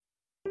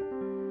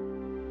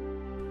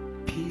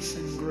Peace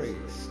and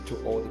grace to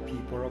all the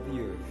people of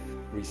the earth.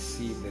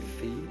 Receive the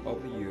theme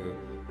of the year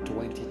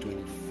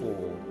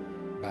 2024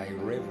 by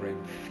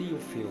Reverend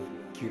Theophile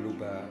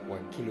Kiluba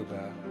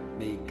Wakiluba.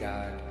 May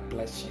God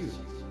bless you.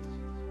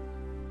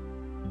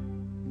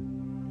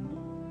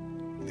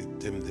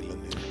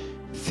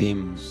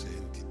 Theme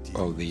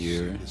of the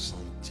year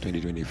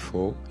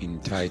 2024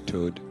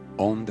 entitled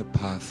On the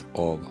Path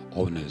of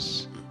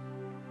Honors.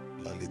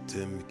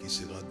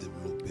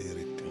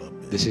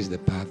 This is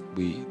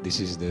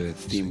the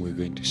theme we're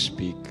going to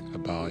speak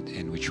about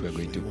and which we're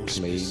going to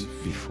claim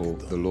before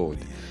the Lord.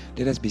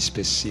 Let us be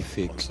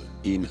specific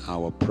in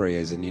our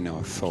prayers and in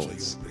our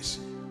thoughts.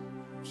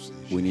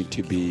 We need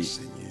to be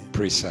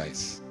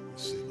precise.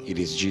 It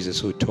is Jesus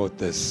who taught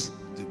this.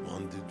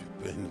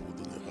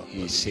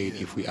 He said,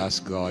 if we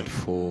ask God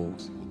for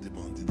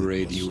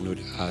bread, He will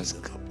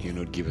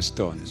not give a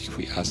stone. If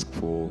we ask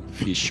for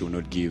fish, He will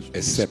not give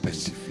a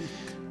serpent.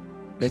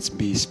 Let's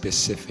be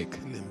specific.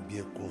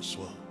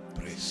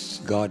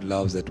 God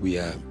loves that we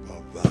are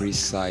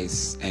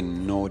precise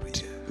and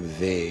not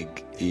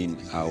vague in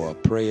our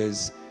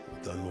prayers,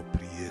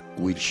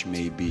 which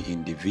may be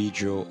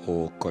individual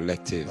or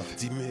collective.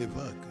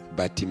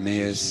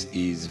 Bartimaeus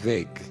is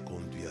vague,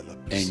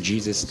 and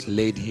Jesus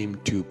led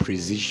him to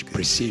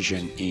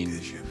precision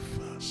in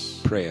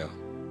prayer.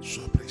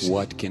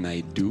 What can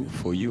I do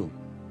for you?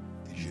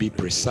 Be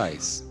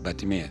precise,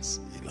 Bartimaeus.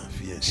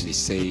 And he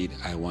said,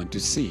 I want to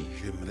see.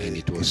 And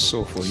it was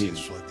so for him.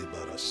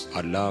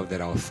 I love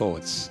that our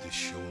thoughts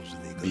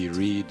be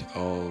rid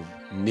of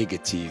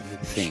negative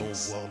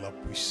things,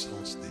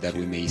 that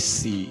we may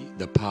see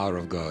the power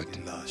of God,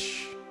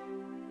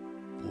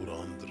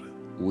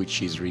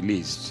 which is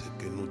released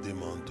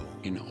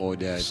in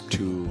order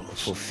to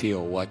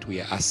fulfill what we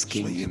are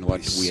asking and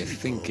what we are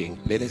thinking.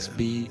 Let us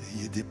be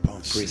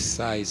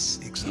precise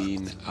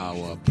in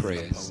our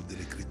prayers.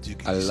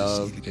 I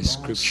love a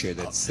scripture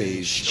that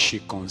says she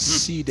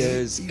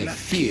considers a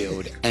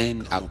field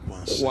and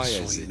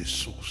acquires it.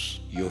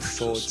 Your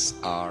thoughts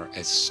are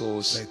a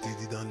source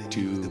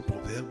to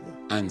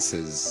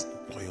answers.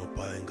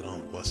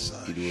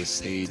 It was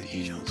said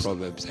in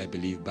Proverbs, I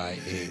believe, by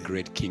a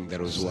great king that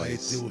was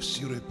wise.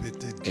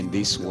 And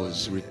this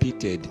was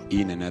repeated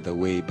in another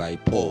way by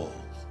Paul.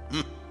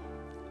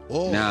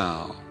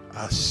 Now,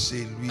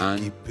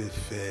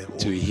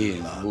 unto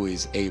him who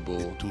is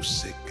able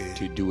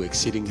to do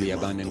exceedingly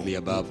abundantly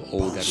above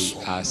all that we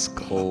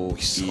ask or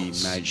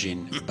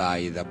imagine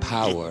by the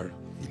power.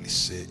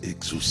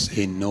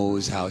 He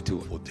knows how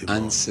to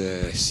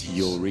answer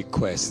your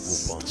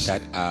requests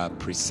that are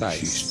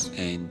precise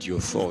and your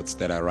thoughts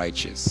that are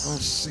righteous.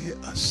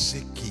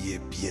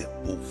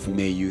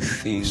 May you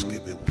think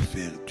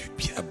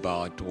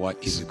about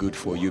what is good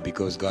for you,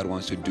 because God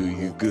wants to do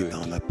you good.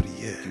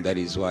 And that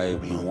is why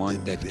we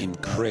want that in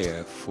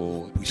prayer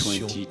for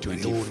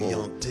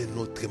 2024.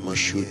 We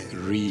should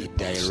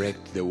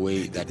redirect the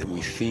way that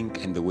we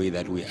think and the way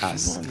that we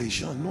ask.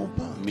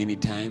 Many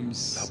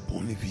times,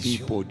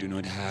 people do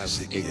not have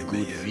a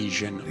good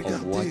vision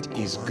of what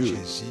is good.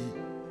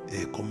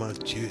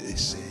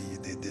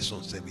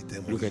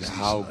 Look at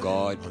how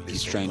God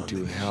is trying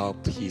to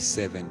help his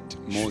servant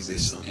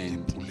Moses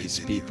and his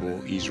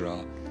people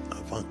Israel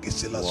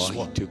while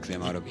he took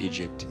them out of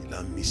Egypt.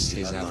 He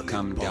says, I have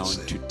come down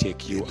to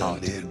take you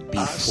out.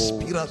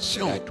 Before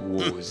that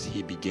was,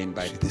 he began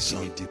by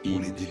putting it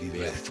in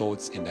their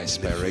thoughts and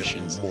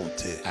aspirations.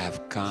 I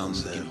have come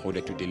in order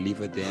to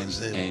deliver them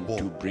and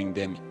to bring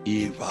them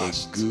in a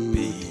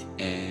good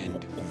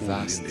and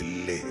vast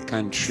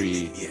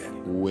country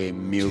where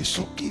milk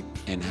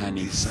and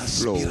honey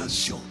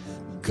flows.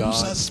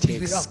 God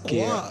takes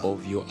care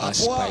of your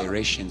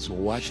aspirations.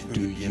 What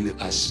do you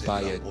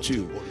aspire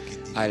to?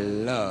 I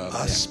love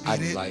the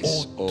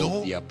advice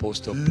of the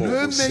Apostle Paul,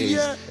 who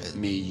says,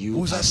 may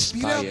you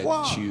aspire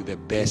to the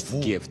best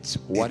gifts.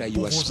 What are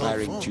you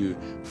aspiring to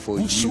for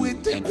you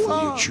and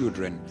for your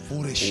children?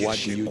 What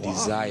do you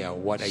desire?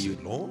 What are you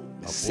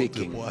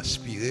seeking?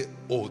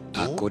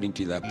 According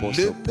to the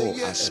Apostle Paul,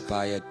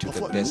 aspire to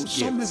the best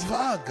gifts.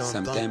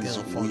 Sometimes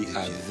we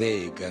are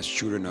vague as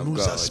children of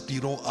God.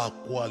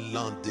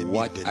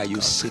 What are you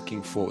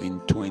seeking for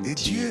in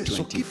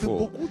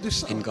 2024?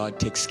 And God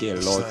takes care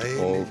a lot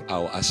of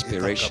our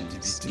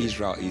aspirations.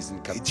 Israel is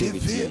in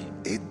captivity,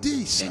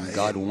 and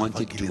God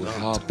wanted to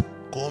help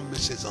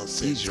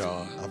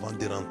Israel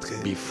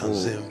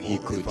before he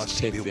could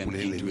take them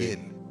into a good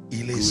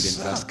and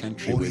vast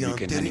country where milk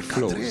and honey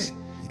flows.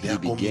 He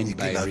began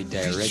by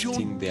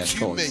redirecting their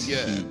thoughts.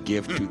 He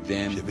gave to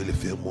them a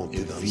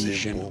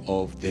vision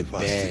of the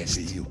best.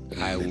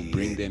 I will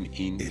bring them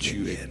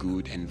into a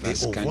good and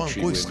vast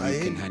country where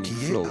milk and honey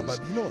flows.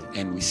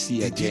 And we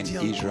see again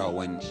Israel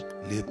when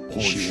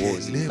she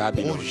was in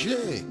Babylon.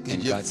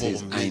 And God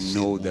says, I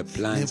know the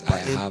plans I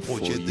have for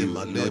you,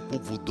 not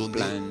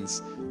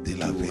plans to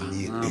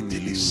harm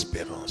you,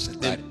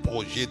 but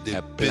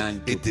a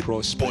plan to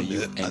prosper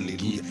you and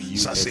give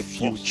you a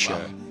future.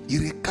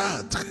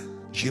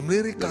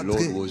 The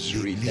Lord was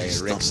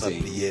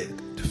redirecting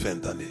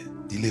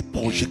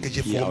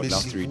He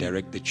allows to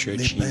redirect the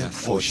church in our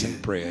thoughts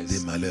and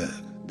prayers.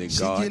 The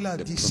God,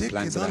 the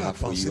plans that I have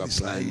for you are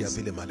plans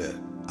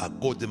à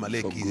cause des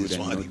malheurs qui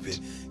sont arrivés.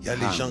 Il y a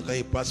les gens, quand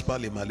ils passent par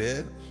les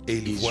malheurs, et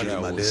ils voient les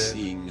malheurs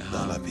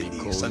dans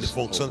l'avenir. Ça ne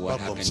fonctionne pas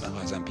comme ça.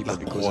 La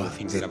croix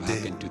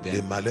était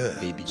des malheurs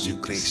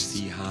sur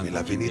Christ. Mais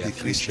l'avenir de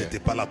Christ n'était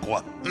pas la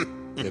croix.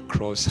 The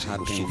cross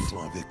happened to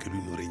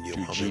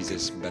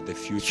Jesus, but the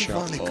future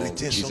of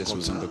Jesus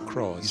was on the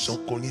cross.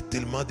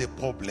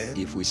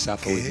 If we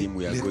suffer with him,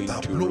 we are going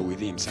to rule with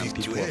him. Some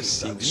people have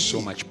seen so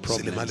much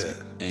problems,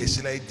 and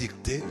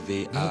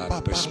their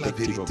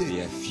perspective of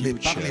their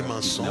future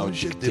is now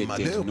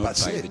dictated not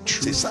by the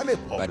truth,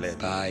 but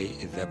by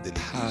the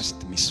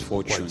past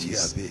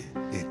misfortunes.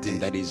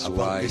 And that is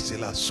why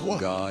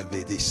God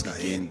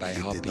began by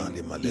helping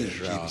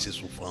Israel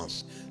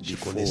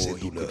before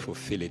he could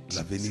fulfill it.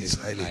 He says,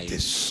 I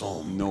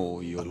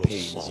know your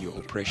pains, your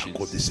oppressions.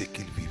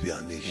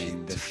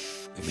 And the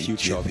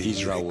future of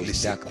Israel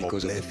was dark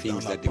because of the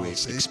things that they were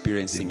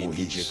experiencing in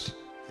Egypt.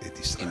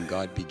 And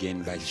God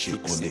began by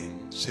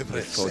fixing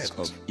the thoughts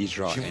of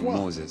Israel and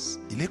Moses.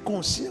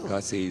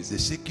 God says,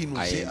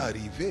 I am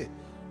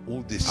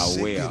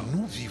aware of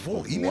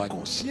what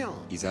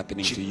is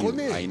happening to you.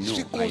 I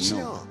know.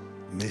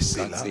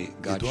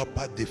 God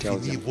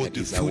tells them that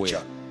he's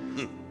aware.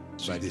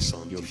 But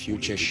your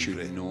future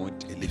should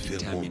not be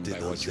determined by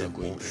what you are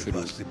going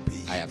through.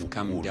 I have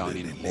come down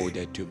in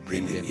order to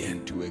bring them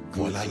into a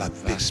good and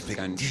vast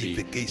country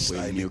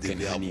where milk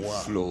and honey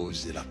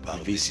flows.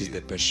 This is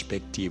the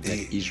perspective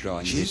that Israel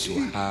needs to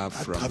have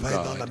from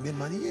God.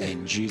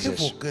 And Jesus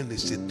worked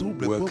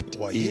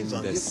in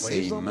the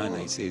same manner.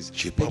 He says,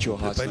 let your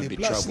hearts not be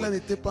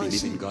troubled.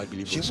 Believe in God,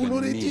 believe also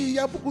in me.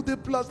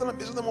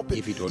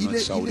 If it were not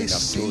so, I would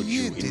have told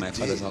you, in my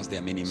Father's house there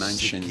are many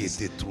mansions.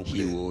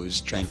 He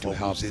was trying to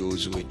help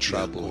those who are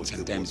troubled.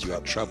 Sometimes you are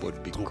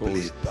troubled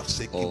because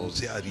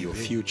of your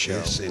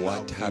future,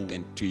 what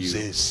happened to you,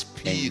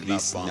 and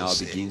this now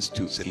begins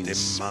to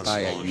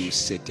inspire you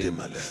certain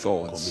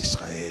thoughts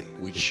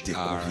which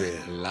are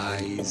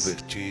lies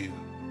of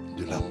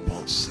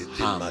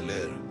harm.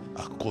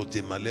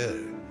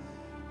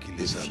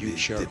 The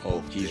future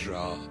of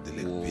Israel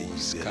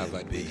was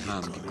covered with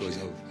harm because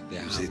of the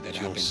harm that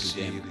happened to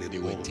them. They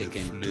were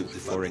taken to a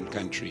foreign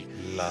country,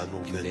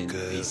 and then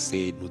they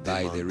said,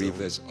 by the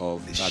rivers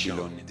of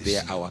Babylon,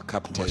 there our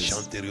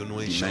captors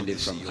demanded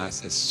from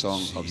us a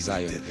song of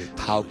Zion.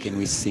 How can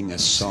we sing a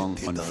song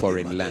on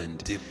foreign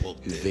land?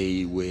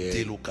 They were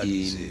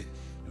in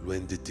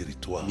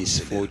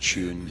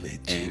misfortune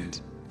and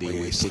they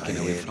were taken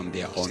away from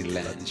their own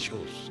land.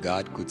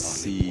 God could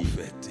see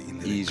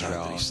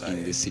Israel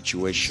in this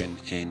situation,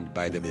 and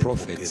by the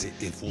prophets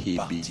he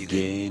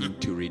began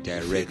to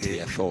redirect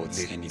their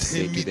thoughts, and he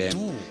said to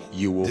them,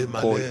 you will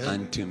call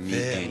unto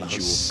me and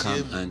you will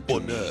come unto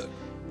me.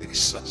 He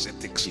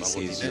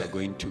says you are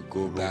going to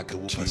go back to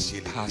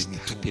past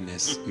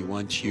happiness. We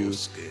want you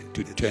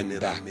to turn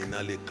back.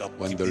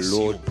 When the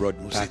Lord brought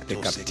back the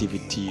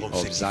captivity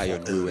of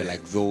Zion, we were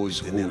like those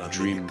who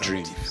dream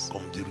dreams.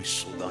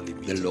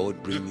 The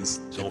Lord brings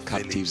the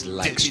captives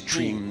like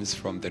streams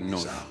from the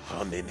north.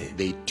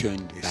 They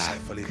turned back.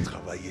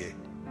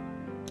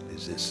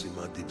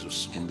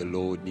 And the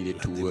Lord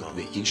needed to work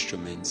the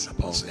instruments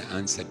of the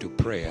answer to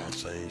prayer,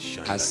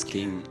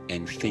 asking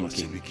and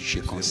thinking.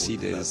 She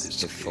considers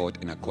the thought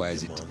and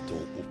acquires it.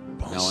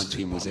 Now unto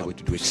him was able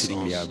to do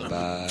exceedingly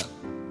above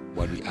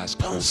what we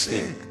ask or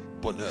think.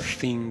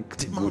 Think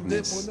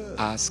goodness,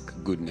 ask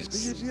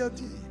goodness.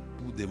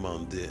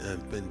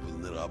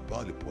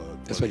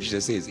 That's what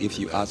Jesus says. If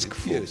you ask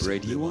for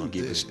bread, he won't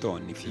give a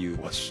stone. If you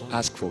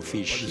ask for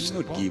fish, he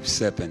will not give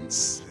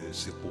serpents.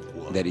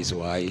 That is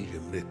why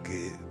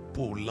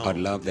I'd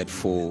love that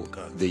for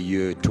the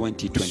year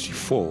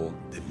 2024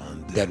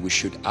 that we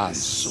should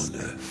ask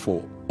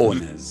for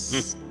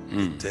honors.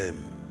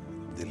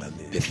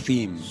 The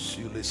theme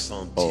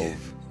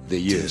of the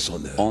year,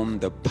 on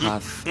the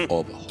path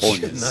of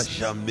honors.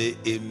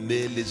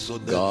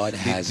 God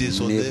has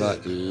never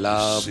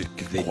loved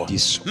the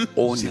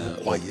dishonor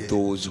of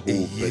those who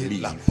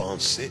believe.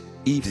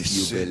 If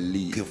you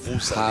believe,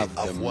 have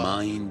the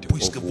mind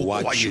of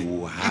what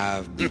you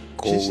have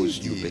because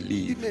you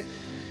believe.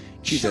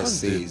 Jesus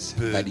says,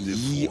 but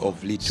ye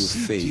of little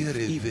faith,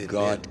 if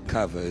God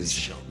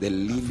covers the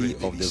lily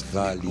of the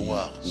valley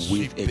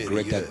with a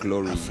greater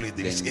glory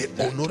than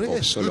that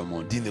of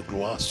Solomon,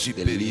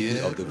 the lily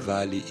of the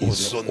valley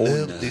is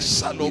honored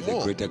with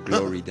a greater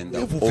glory than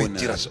the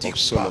honors of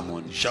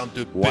Solomon.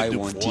 Why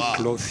won't he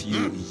clothe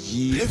you,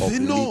 ye of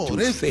little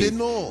faith?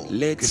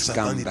 Let's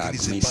come back.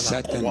 May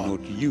Satan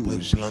not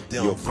use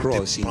your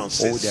cross in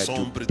order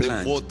to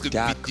plant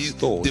dark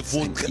thoughts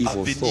and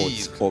evil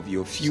thoughts of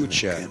your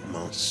future.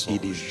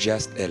 It is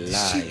just a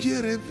lie.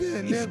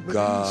 If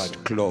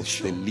God clothes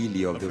the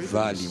lily of the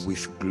valley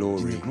with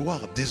glory,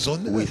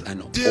 with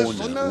an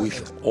honor,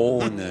 with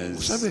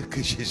honors,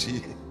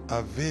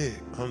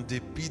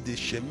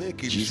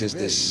 Jesus,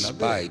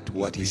 despite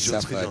what he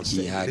suffered,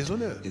 he had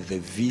the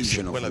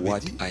vision of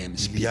what I am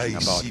speaking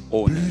about,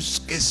 honor.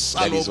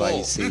 That is why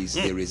he says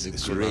there is a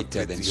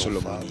greater than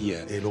Solomon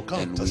here,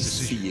 and we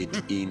see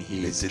it in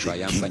his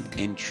triumphant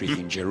entry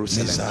in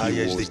Jerusalem.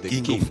 He was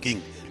the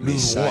king.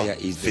 Messiah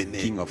is the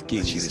King of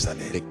Kings.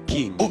 The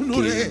King came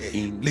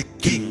in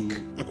King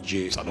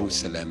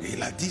Jerusalem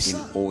in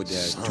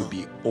order to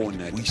be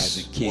honored as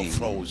a king,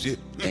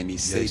 and he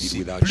said it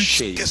without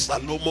shame.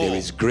 There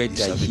is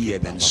greater here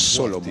than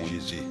Solomon.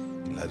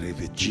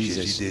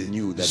 Jesus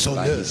knew that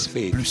by his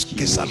faith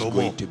he was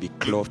going to be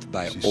clothed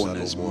by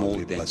honors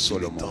more than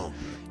Solomon.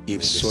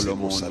 If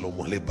Solomon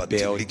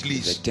built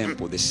the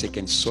temple, the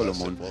second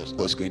Solomon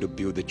was going to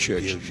build the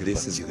church.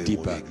 This is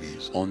deeper.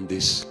 On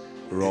this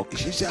rock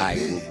I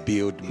will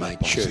build my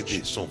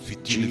church.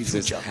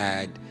 Jesus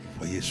had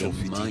the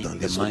mind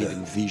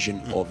and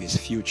vision of his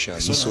future.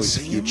 He saw his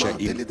future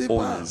in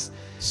honors,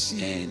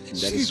 and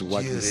that is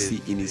what we see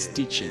in his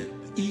teaching.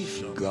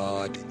 If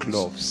God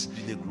clothes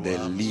the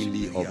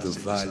lily of the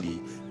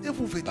valley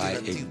by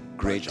a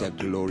greater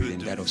glory than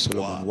that of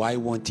Solomon, why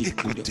won't he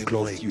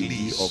clothe you,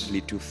 ye of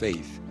little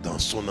faith?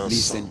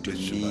 Listen to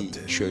me,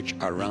 church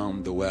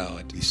around the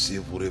world.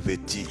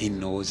 He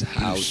knows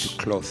how to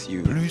clothe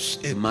you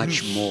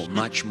much more of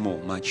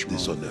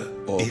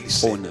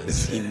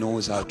honors. He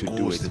knows how to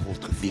do it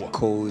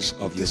because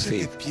of your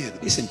faith.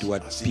 Listen to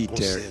what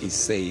Peter is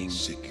saying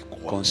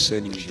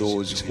concerning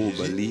those who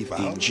believe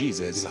in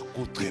Jesus,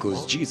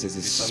 because Jesus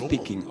is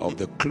speaking of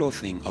the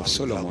clothing of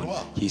Solomon.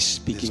 He's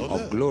speaking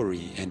of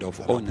glory and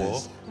of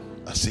honors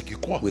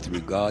with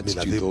regards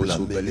to those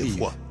who believe.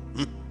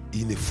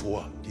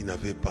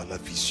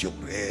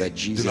 That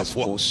Jesus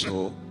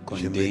also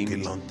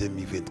condemned the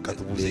faith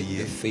of the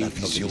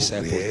disciples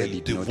that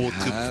did not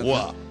have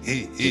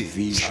the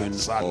vision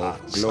of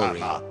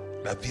glory.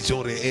 I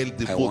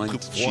want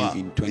you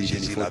in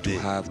 2024 to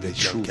have the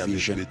true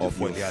vision of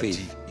your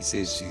faith. He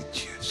says,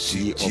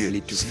 ye of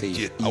little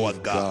faith,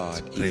 if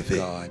God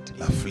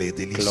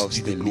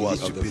clothes the lily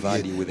of the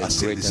valley with a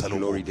greater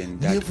glory than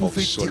that of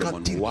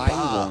Solomon, why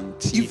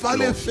won't he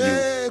clothe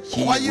you?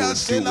 He will do it.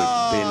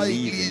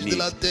 Believe in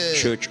it.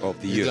 Church of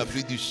the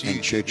earth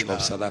and Church of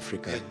South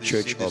Africa,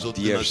 Church of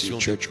DRC,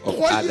 Church of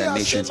other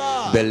nations,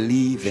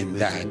 believe in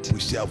that.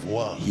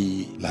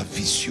 He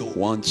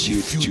wants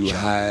you to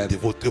have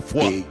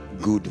a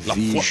good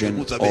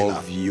vision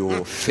of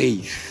your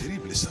faith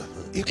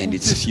and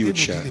its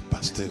future.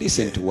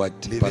 Listen to what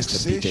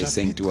Pastor Peter is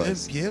saying to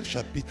us. 1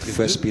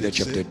 Peter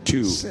chapter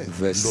 2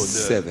 verse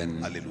 7,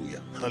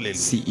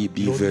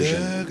 CEB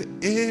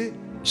version.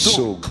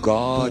 So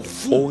God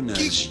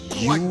honors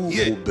you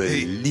who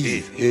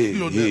believe.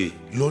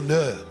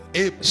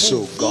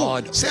 So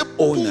God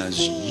honors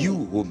you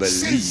who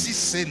believe.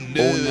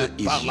 Honor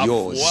is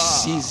yours.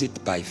 Seize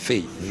it by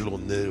faith.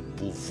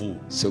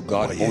 So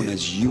God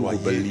honors you who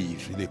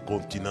believe.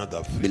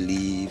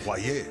 Believe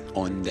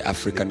on the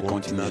African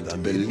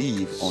continent.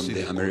 Believe on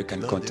the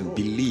American continent.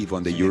 Believe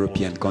on the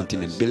European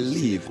continent.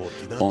 Believe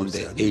on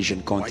the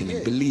Asian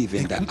continent. Believe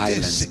in the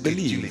islands.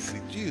 Believe.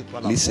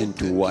 Listen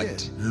to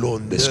what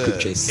the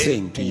scripture is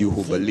saying to you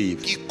who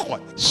believe.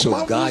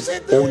 So God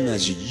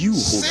honors you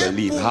who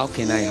believe. How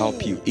can I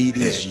help you? It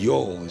is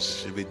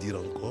yours.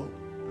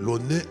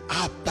 L'honneur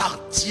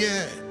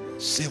appartient.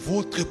 C'est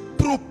votre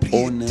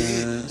propriété.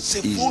 Honor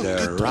is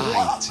the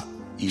right,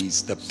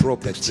 is the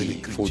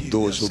property for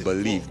those who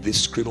believe.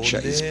 This scripture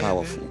is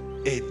powerful.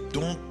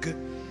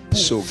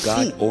 So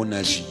God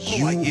honors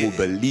you who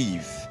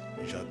believe.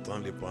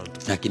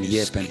 I can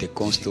hear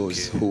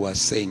Pentecostals who are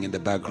saying in the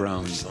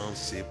background,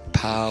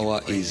 power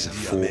is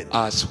for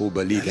us who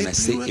believe. And I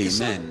say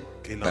amen.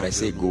 But I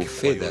say go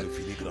further,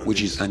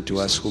 which is unto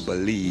us who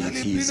believe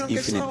his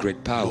infinite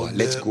great power.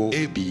 Let's go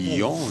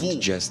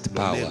beyond just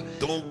power.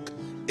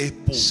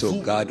 So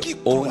God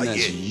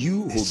honors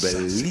you who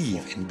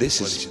believe, and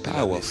this is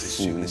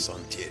powerful.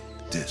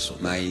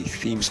 My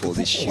theme for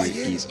this year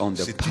is on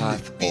the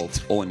path of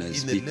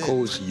honors,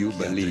 because you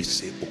believe.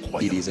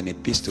 It is an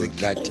epistle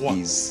that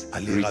is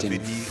written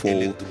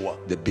for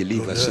the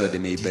believers so that they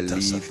may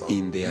believe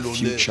in their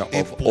future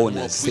of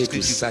honor. Say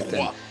to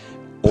Satan,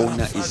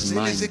 honor is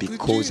mine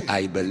because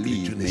I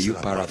believe. May you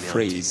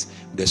paraphrase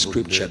the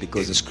scripture,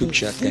 because the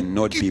scripture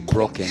cannot be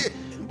broken.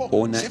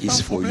 Honor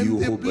is for you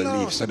who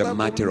believe. It's not a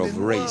matter of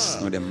race,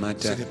 not a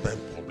matter of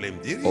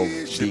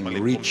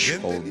being rich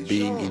or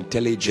being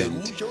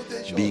intelligent,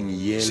 being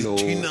yellow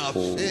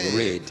or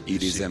red.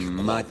 It is a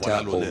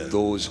matter of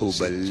those who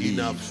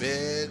believe.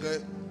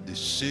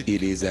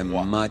 It is a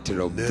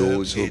matter of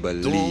those who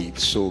believe.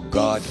 So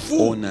God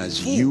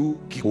honors you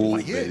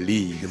who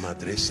believe. I'm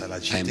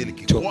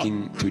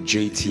talking to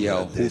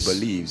JTL who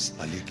believes.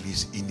 I'm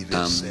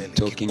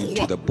talking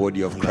to the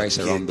body of Christ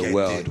around the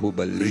world who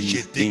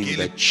believe in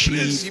the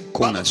chief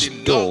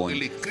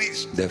cornerstone,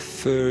 the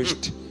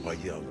first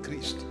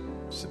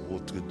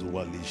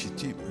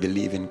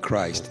Believe in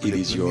Christ. It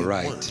is your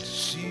right.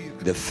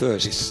 The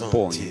first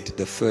point,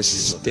 the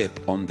first step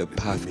on the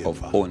path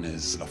of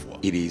honors,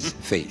 it is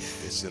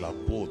faith.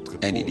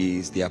 And it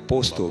is the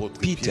Apostle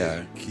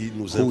Peter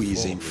who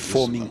is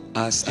informing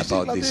us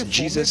about this.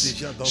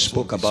 Jesus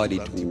spoke about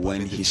it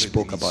when he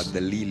spoke about the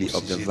lily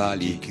of the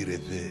valley,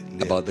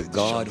 about the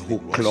God who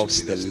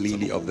clothes the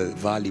lily of the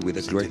valley with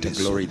a greater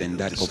glory than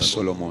that of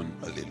Solomon.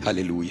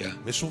 Hallelujah.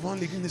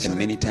 And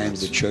many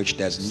times the church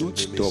does not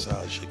stop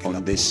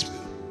on this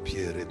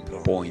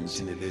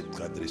point.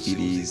 It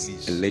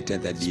is a letter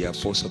that the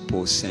Apostle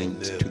Paul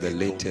sent to the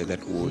letter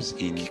that was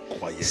in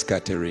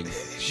scattering.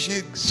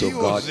 So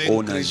God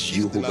honors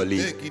you who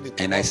believe.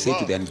 And I say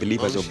to the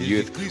unbelievers of the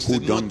earth who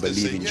don't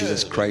believe in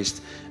Jesus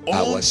Christ,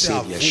 our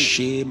Savior,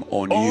 shame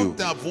on you.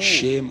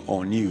 Shame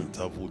on you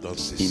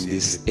in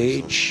this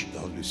age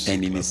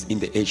and in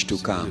the age to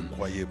come.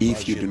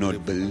 If you do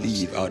not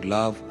believe, I would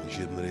love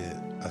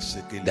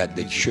that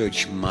the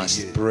church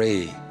must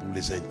pray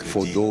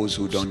for those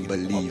who don't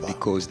believe,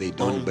 because they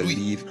don't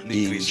believe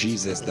in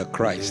Jesus the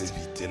Christ,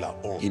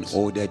 in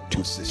order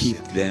to keep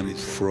them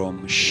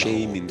from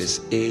shame in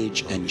this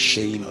age and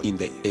shame in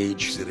the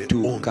age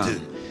to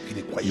come.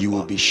 You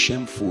will be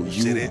shameful,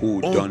 you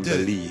who don't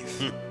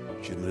believe.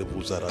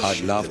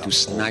 I'd love to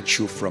snatch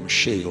you from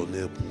shame.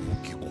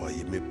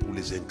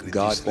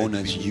 God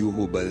honors you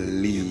who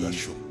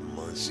believe.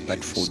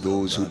 But for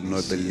those who do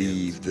not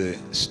believe, the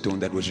stone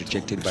that was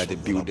rejected by the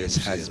builders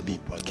has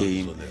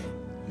become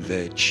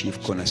the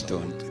chief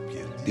cornerstone.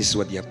 This is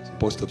what the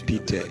Apostle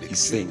Peter is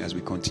saying as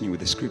we continue with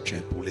the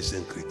scripture.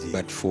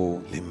 But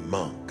for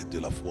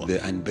the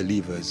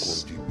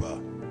unbelievers,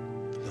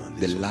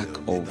 the lack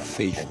of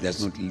faith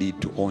does not lead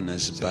to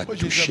honors but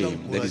to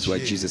shame. That is why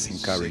Jesus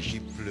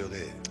encouraged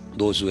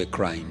those who were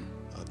crying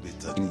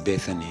in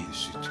Bethany,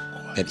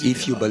 that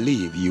if you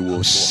believe, you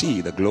will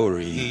see the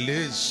glory,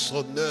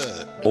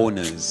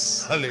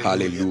 honors.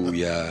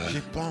 Hallelujah.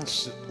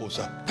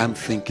 I'm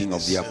thinking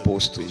of the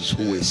apostles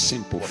who were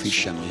simple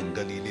fishermen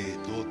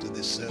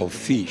of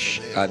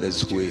fish,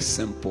 others who were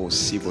simple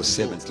civil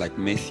servants like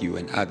Matthew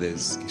and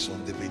others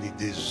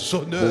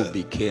who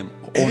became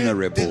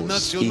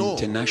honorables,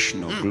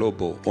 international,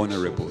 global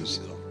honorables.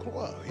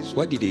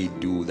 What did they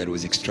do that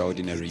was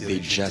extraordinary? They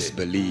just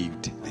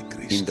believed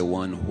in the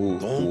one who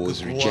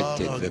was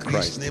rejected, the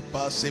Christ.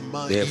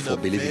 Therefore,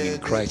 believing in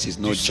Christ is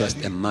not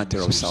just a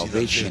matter of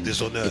salvation,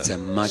 it's a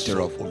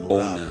matter of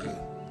honor.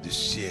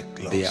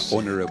 They are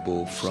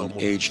honorable from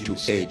age to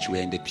age.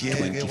 We're in the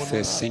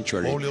 21st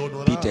century.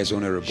 Peter is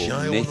honorable,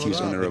 Matthew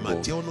is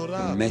honorable,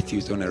 Matthew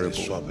is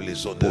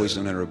honorable, Paul is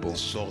honorable.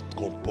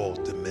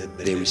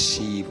 They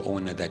receive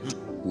honor that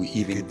we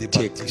even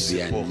take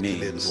their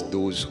names.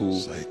 Those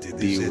who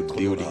build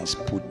buildings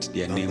put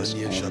their names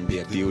on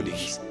their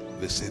buildings.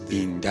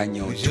 In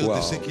Daniel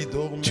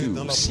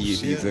 12:2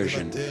 CAB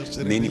version,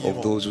 many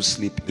of those who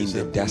sleep in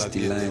the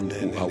dusty land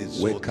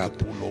who wake up,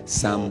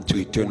 some to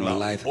eternal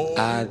life,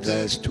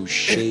 others to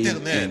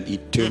shame and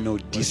eternal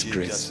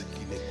disgrace.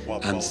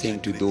 I'm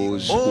saying to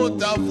those who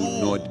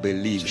do not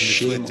believe,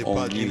 shame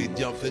on you.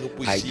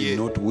 I did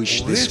not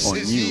wish this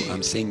on you.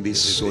 I'm saying this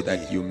so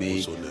that you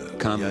may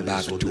come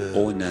back to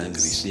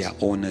honors. There are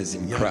honors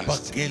in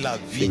Christ.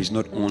 There is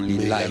not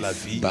only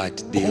life,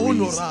 but there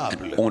is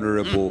an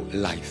honorable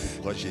life.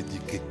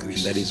 And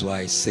that is why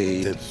I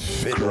say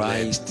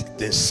Christ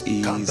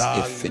is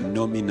a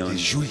phenomenon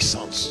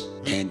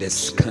and a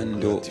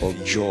scandal of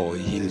joy.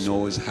 He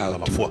knows how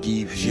to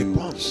give you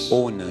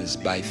honors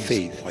by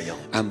faith.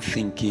 I'm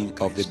thinking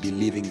of the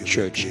believing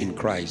church in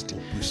Christ.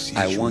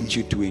 I want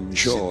you to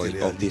enjoy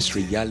of this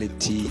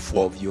reality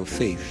of your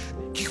faith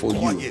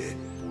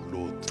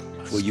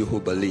for you who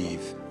believe.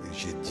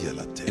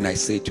 And I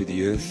say to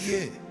the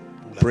earth,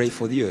 pray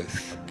for the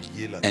earth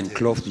and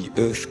clothe the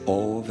earth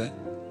of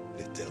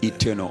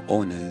eternal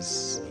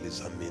honors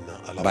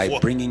by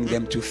bringing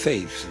them to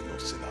faith,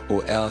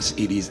 or else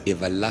it is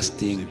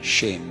everlasting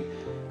shame.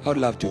 I would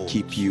love to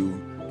keep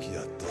you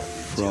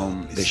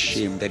from the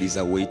shame that is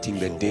awaiting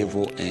the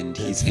devil and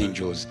his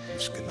angels.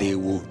 They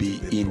will be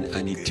in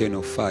an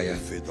eternal fire,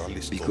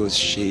 because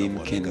shame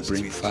can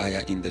bring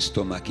fire in the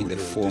stomach in the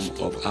form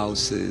of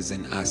ulcers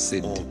and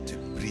acid.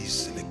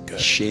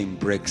 Shame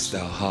breaks the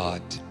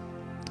heart.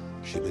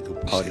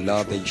 I would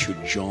love that you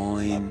should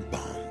join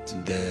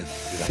the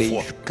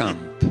faith camp.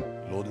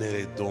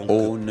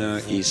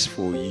 Honor is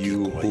for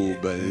you who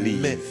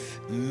believe,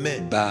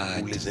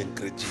 but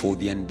for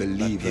the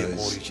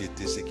unbelievers,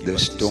 the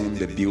stone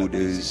the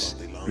builders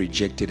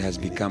rejected has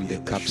become the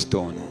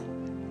capstone.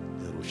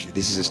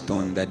 This is a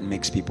stone that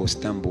makes people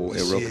stumble,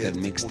 a rock that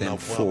makes them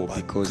fall,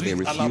 because they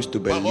refuse to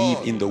believe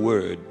in the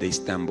word, they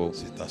stumble.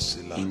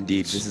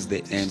 Indeed, this is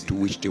the end to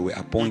which they were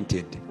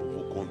appointed.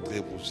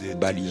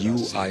 But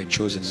you are a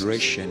chosen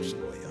nation,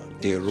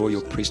 a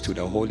royal priesthood,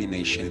 a holy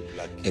nation,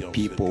 a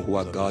people who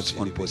are God's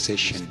own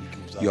possession.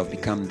 You have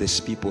become this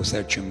people so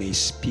that you may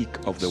speak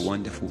of the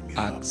wonderful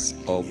acts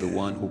of the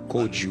one who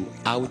called you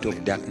out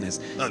of darkness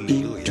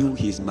into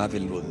his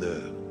marvelous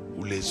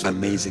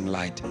amazing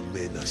light.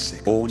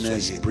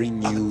 Honors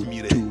bring you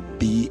to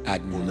be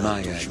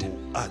admired.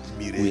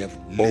 We have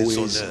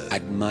always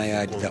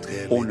admired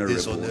the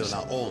honorables,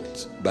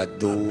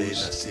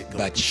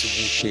 but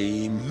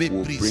shame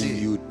will bring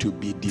you to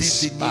be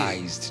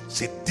despised,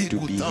 to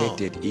be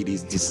hated. It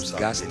is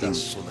disgusting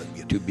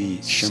to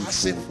be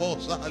shameful.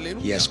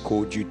 He has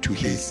called you to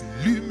his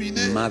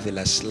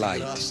marvelous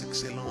light.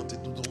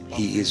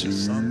 He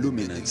is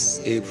luminous.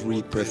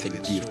 Every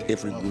perfect gift,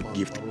 every good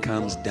gift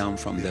comes down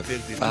from the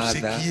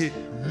Father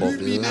of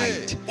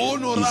light.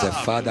 He's the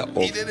Father of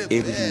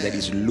everything that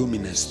is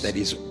luminous, that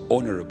is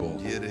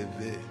honorable.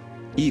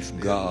 If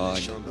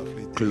God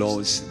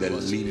clothes the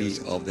lily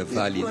of the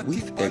valley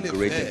with a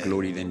greater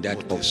glory than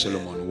that of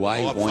Solomon,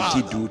 why won't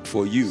he do it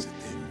for you?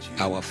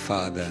 Our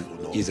Father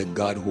is a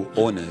God who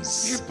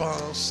honors.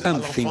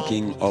 I'm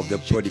thinking of the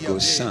prodigal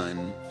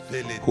son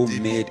who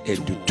made a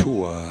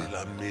detour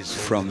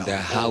from the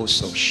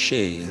house of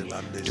shame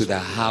to the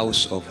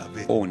house of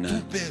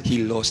honor.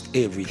 He lost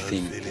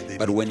everything,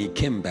 but when he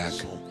came back,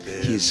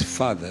 his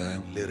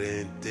father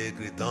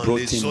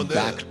brought him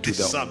back to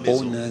the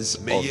owners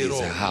of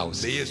his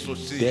house.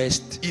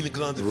 Best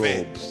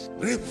robes,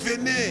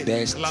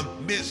 best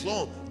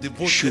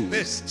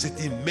shoes,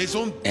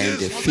 and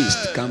the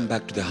feast. Come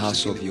back to the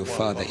house of your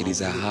father. It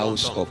is a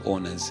house of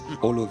honors.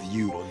 All of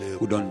you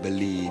who don't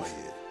believe,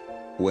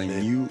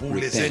 when you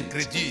repent,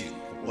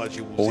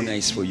 honor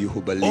is for you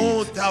who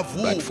believe,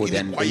 but for the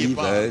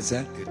unbelievers,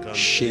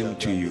 shame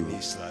to you.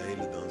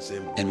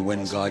 And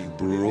when God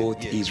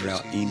brought Israel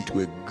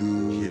into a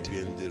good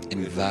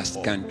and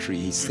vast country,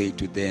 he said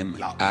to them,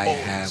 I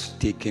have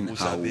taken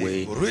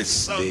away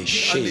the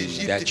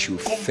shame that you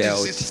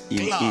felt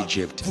in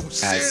Egypt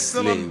as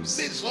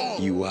slaves.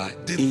 You are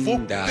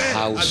in the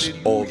house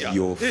of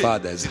your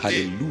fathers.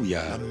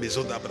 Hallelujah.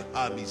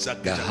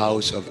 The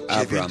house of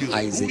Abraham,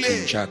 Isaac,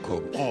 and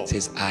Jacob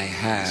says, I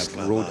have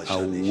rolled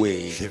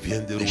away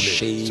the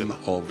shame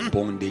of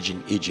bondage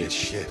in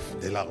Egypt.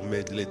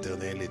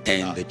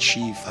 And the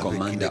chief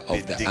commander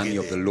of the army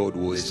of the Lord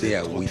was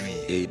there with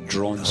a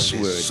drawn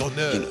sword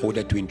in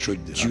order to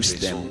introduce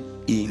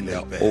them in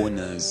the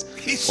honors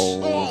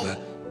of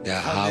the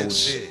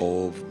house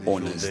of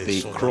honors.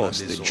 They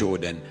crossed the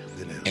Jordan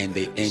and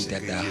they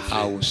entered the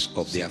house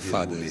of their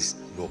fathers.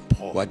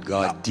 What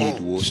God did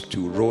was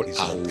to roll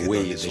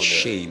away the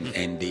shame,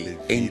 and they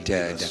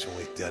entered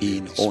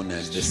in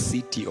honors. The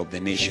city of the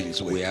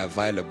nations were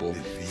available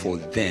for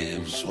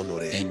them,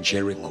 and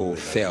Jericho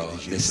fell.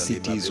 The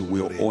cities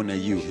will honor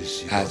you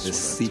as the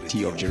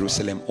city of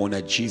Jerusalem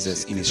honored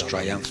Jesus in his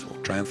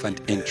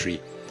triumphant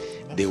entry.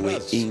 They were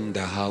in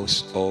the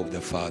house of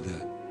the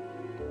Father.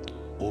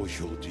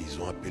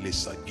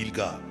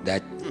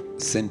 That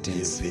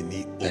sentence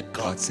that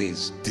God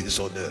says,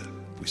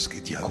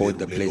 he called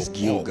the place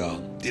Gilgal.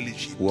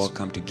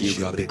 Welcome to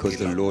Gilgal, because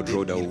the Lord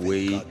rolled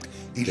away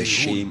the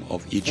shame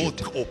of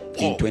Egypt.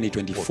 In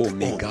 2024,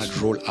 may God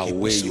roll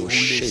away your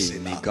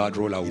shame. May God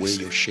roll away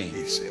your shame.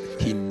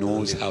 He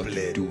knows how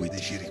to do it.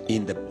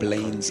 In the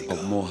plains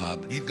of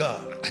Moab,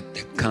 at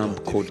the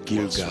camp called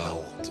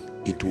Gilgal,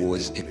 it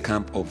was a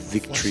camp of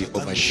victory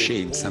over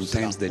shame.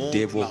 Sometimes the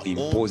devil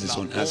imposes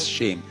on us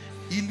shame.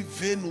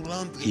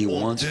 He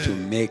wants to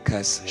make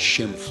us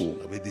shameful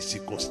with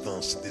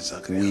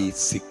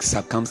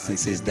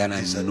circumstances that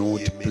are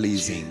not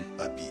pleasing.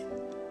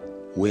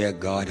 Where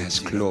God has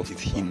clothed,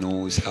 he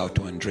knows how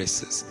to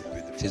undress us.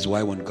 This is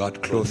why when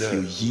God clothed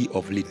you, ye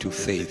of little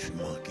faith.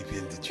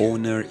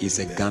 Honor is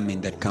a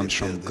garment that comes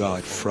from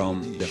God,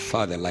 from the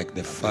Father, like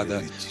the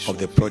father of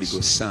the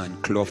prodigal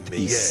son clothed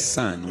his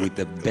son with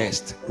the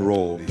best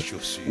robe,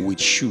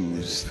 with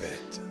shoes,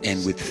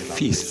 and with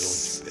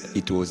feasts.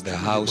 It was the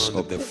house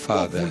of the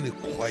Father.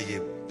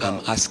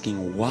 I'm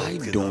asking, why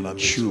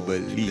don't you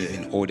believe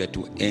in order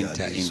to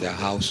enter in the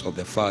house of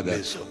the Father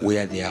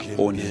where there are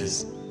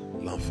honors?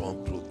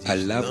 I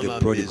love the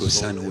prodigal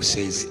son who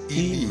says,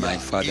 in my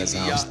father's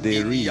house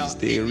there is.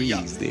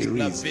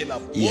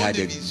 He had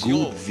a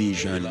good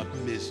vision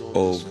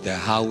of the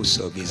house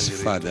of his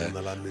father.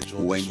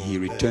 When he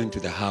returned to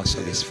the house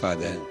of his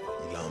father,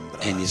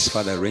 and his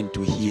father ran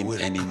to him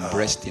and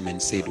embraced him and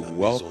said,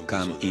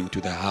 welcome into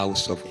the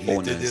house of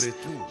honors.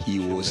 He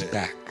was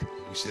back.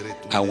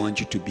 I want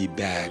you to be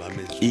back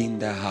in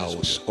the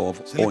house of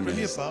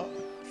honors.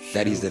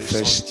 That is the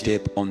first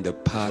step on the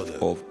path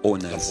of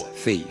honors,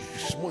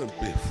 faith.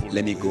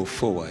 Let me go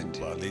forward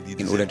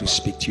in order to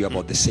speak to you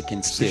about the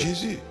second step.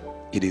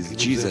 It is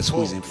Jesus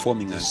who is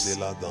informing us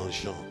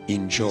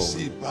in John.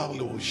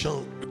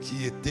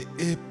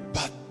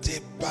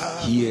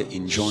 Here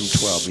in John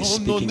 12, he's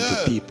speaking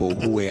to people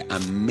who were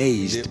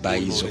amazed by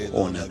his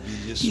honor.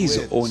 He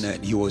is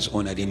honored. He was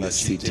honored in the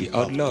city.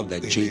 I'd love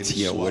that JT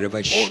here,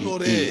 wherever she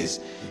is,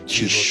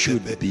 she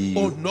should be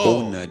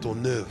honored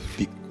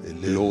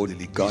Lord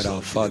God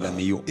our Father,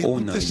 may you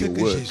honor your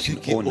work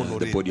and honor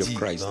the body of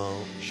Christ.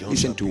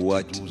 Listen to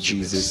what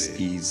Jesus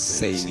is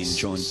saying in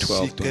John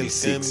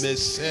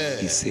 12:26.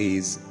 He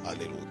says,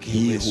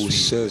 he who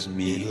serves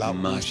me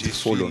must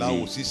follow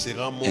me,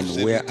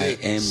 and where I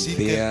am,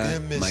 there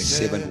my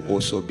servant will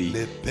also be.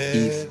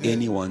 If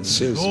anyone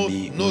serves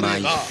me,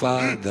 my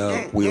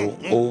Father will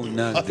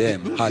honor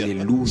them.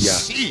 Hallelujah.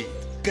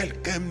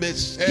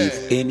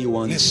 If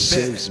anyone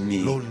serves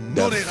me,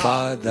 the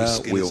Father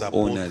will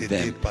honor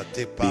them.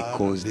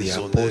 Because the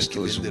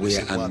apostles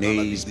were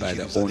amazed by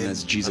the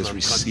honors Jesus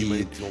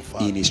received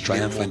in his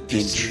triumphant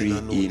entry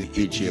in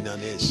Egypt.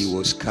 He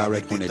was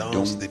carried on a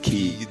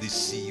donkey,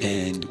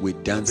 and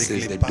with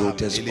dances the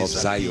daughters of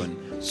Zion,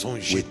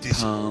 with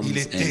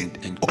palms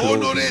and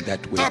clothing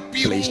that were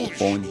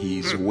placed on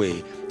his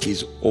way.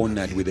 He's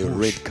honored with a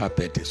red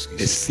carpet.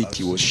 The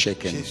city was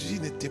shaken.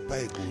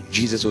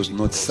 Jesus was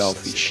not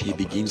selfish. He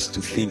begins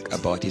to think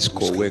about his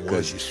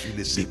co-workers.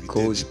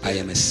 Because I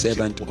am a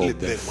servant of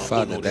the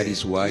Father, that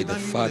is why the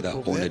Father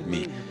honored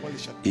me.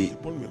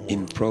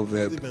 In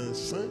Proverbs,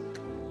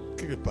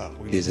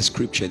 there's a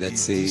scripture that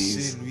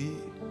says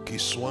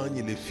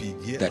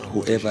that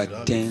whoever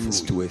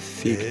tends to a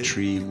fig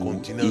tree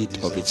will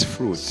eat of its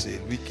fruit.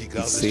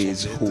 It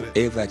says,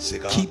 whoever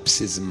keeps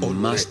his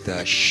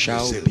master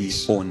shall be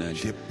honored.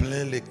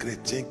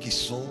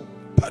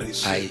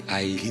 I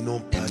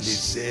am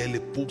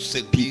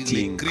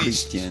pitying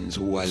Christians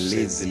who are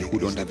lazy, who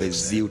don't have a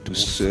zeal to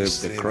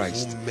serve the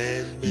Christ.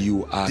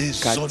 You are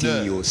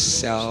cutting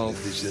yourself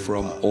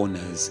from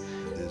honors.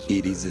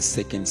 It is the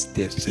second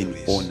step in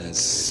honors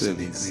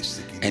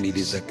service. And it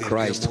is the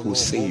Christ who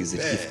says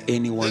that if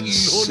anyone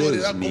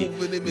serves me,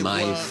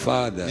 my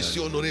Father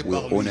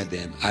will honor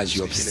them. As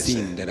you have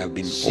seen that I've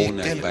been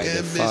honored by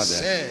the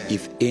Father,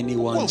 if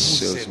anyone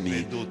serves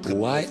me,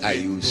 why are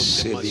you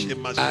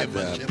serving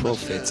other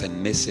prophets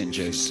and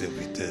messengers?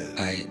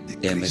 I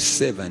am a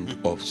servant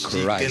of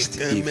Christ.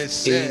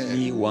 If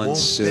anyone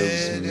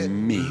serves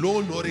me,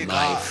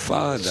 my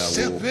Father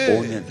will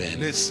honor them.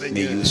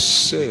 May you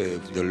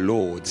serve the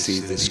Lord,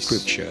 says the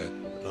scripture.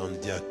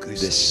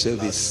 The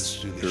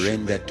service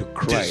rendered to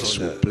Christ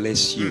will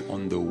place you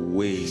on the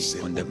way,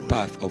 on the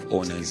path of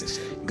honors.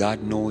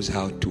 God knows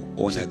how to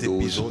honor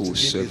those who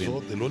serve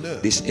him.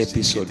 This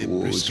episode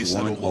was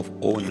one of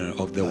honor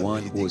of the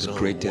one who was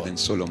greater than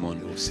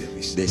Solomon.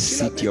 The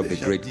city of the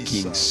great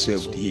king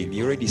served him.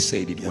 He already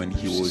said it when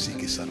he was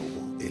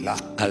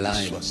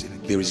alive.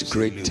 There is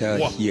greater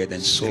here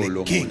than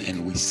Solomon,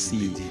 and we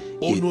see it.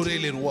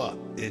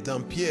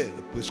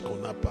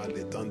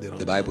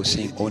 The Bible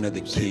saying honor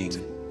the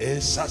king. And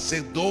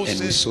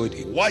we saw it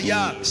in 1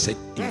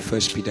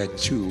 Peter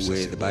 2,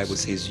 where the Bible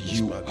says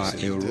you are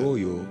a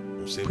royal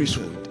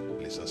priesthood.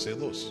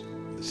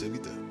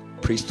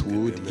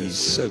 Priesthood is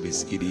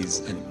service. It is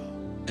an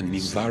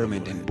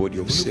environment and body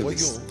of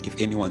service.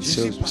 If anyone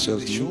serves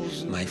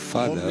me, my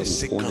Father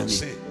will honor me.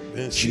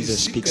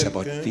 Jesus speaks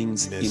about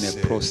things in a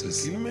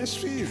process.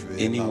 If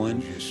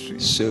anyone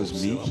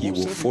serves me, he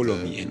will follow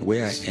me, and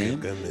where I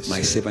am,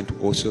 my servant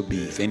will also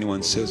be. If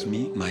anyone serves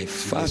me, my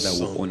Father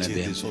will honor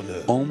them.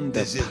 On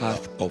the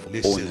path of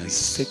honor,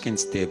 second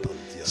step,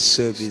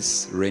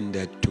 service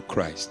rendered to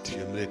Christ.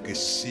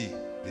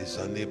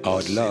 I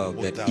would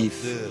love that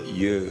if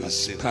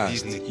years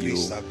past your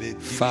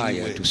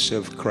fire to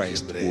serve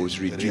Christ was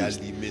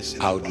reduced,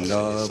 I would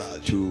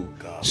love to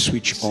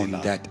switch on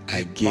that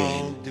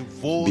again,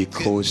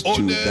 because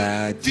to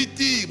that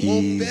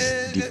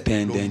is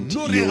dependent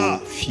your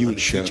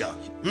future.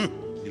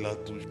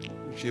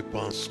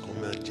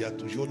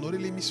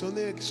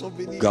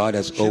 God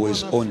has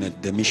always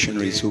honored the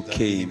missionaries who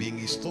came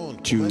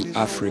to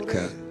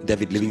Africa.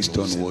 David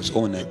Livingstone was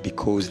honored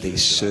because they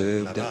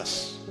served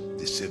us.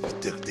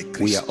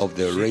 We are of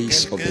the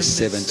race of the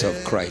servants of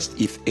Christ.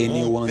 If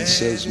anyone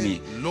serves me,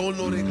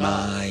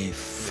 my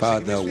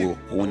Father will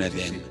honor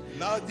them.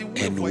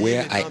 And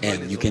where I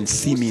am, you can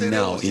see me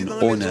now in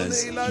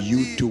honors.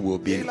 You too will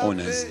be in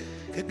honors.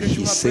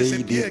 He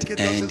said it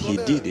and he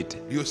did it.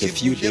 A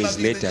few days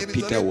later,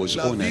 Peter was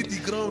honored.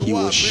 He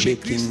was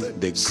shaking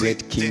the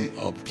great king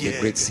of the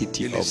great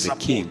city of the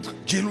king.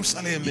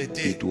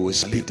 It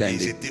was Peter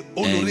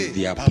and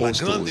the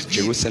apostles.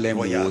 Jerusalem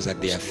was at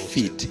their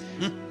feet.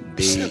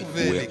 They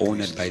were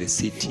honored by the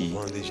city.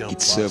 It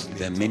served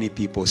them. Many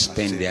people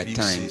spend their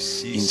time in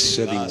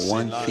serving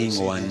one thing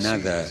or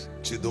another.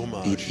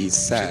 It is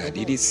sad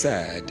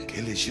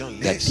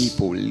that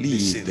people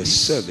leave the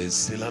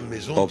service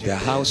of the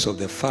house of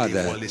the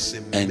Father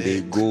and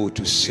they go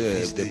to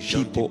serve the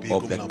people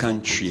of the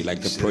country,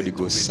 like the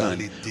prodigal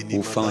son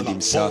who found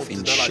himself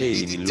in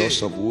shame, in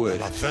loss of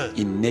worth,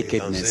 in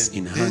nakedness,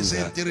 in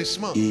hunger,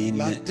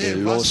 in a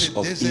loss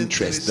of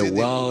interest. The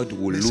world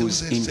will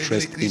lose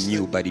interest in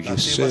you, but if you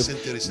serve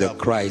the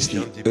Christ,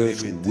 the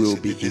earth will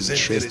be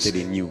interested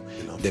in you.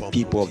 The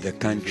people of the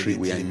country,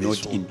 we are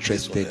not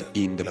interested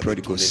in the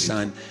prodigal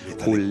son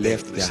who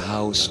left the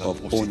house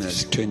of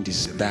honors, turned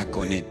his back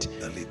on it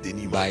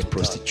by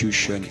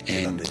prostitution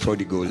and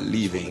prodigal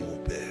living.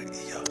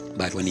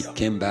 But when he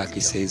came back, he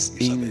says,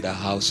 in the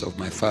house of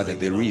my father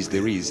there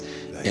is.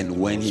 And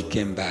when he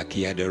came back,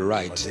 he had a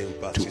right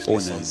to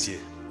honors.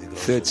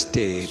 Third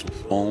step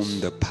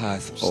on the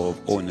path of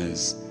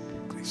honors,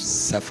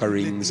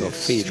 sufferings of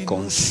faith,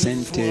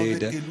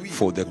 consented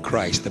for the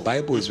Christ. The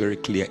Bible is very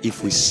clear.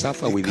 If we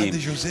suffer with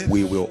him,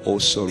 we will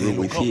also rule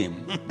with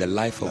him. The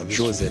life of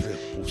Joseph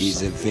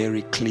is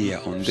very clear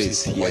on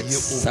this. He had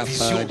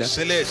suffered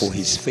for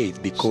his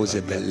faith because he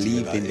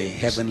believed in the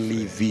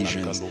heavenly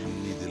visions.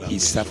 He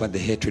suffered the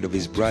hatred of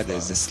his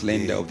brothers, the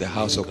slander of the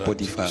house of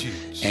Potiphar,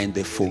 and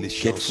the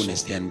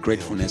forgetfulness, the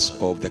ungratefulness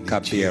of the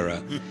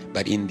cupbearer.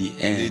 But in the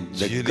end,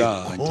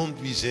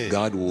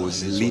 God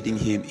was leading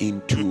him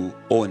into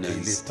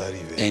honors,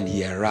 and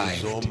he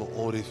arrived.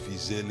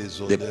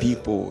 The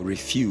people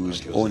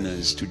refused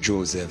honors to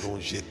Joseph.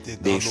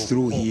 They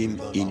threw him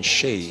in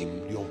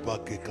shame.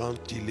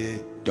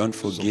 Don't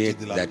forget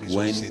that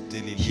when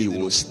he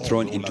was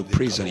thrown into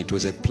prison, it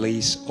was a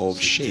place of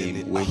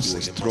shame where he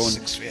was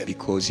thrown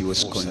because he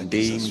was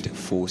condemned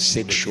for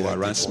sexual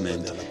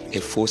harassment,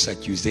 a false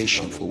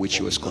accusation for which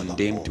he was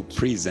condemned to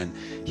prison.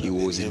 He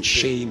was in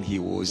shame.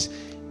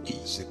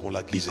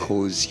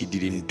 Because he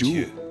didn't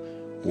do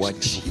what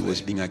he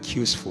was being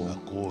accused for.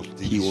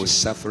 He was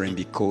suffering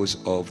because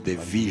of the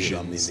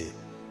visions.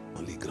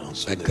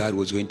 But God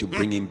was going to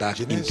bring him back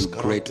into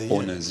great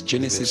honors.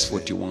 Genesis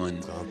 41.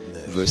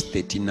 Verse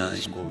 39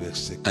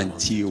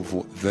 until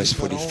verse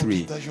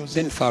 43.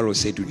 Then Pharaoh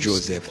said to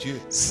Joseph,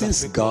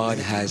 since God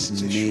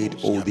has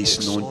made all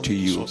this known to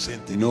you,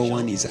 no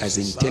one is as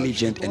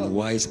intelligent and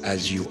wise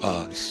as you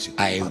are.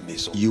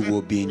 You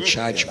will be in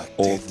charge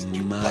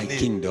of my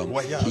kingdom.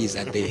 He is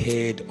at the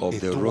head of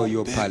the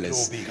royal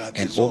palace,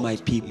 and all my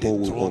people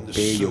will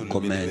obey your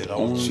command.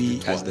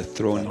 Only as the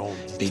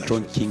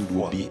enthroned king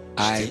will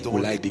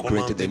I be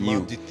greater than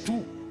you.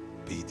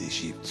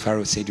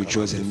 Pharaoh said to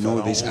Joseph,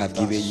 know this, I have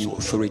given you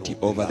authority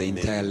over the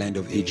entire land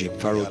of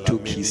Egypt. Pharaoh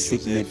took his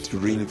signet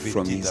ring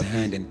from his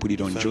hand and put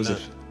it on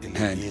Joseph's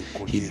hand.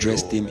 He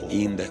dressed him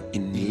in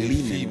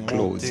linen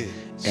clothes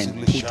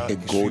and put a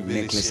gold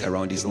necklace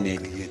around his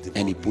neck,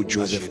 and he put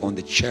Joseph on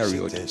the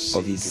chariot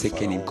of his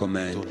second in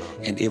command,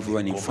 and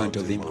everyone in front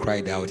of him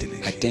cried out,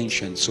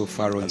 attention. So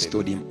Pharaoh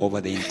installed him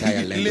over the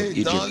entire land of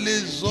Egypt.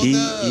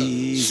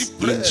 He is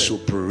in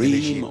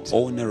supreme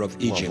honor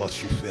of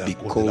Egypt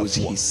because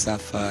he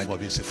suffered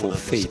for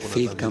faith.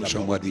 Faith comes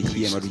from what we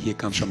hear, and what we hear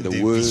comes from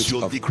the words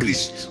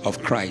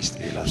of Christ.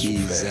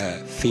 His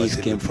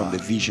faith came from the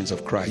visions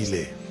of Christ.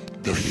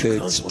 The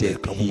third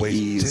step,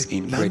 he is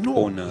in great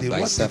honor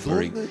by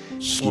suffering.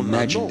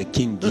 Imagine the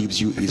king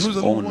gives you his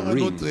own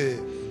ring.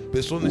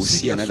 We'll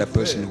see another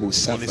person who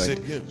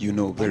suffered, you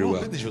know very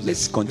well.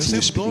 Let's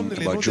continue speaking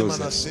about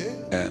Joseph.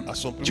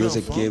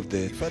 Joseph gave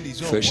the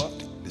first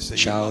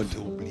child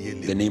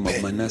the name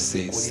of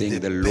Manasseh, saying,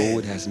 the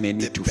Lord has made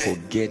me to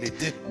forget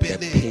the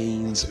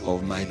pains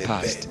of my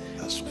past.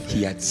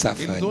 He had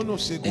suffered,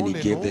 and he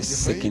gave the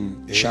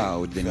second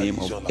child the name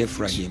of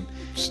Ephraim,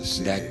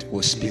 that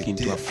was speaking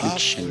to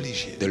affliction.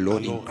 The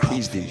Lord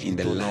increased him in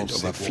the land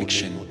of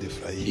affliction.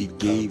 He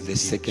gave the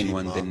second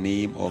one the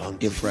name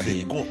of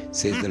Ephraim,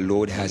 says the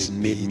Lord has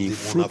made me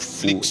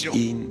fruitful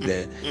in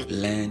the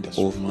land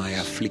of my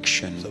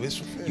affliction.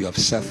 You have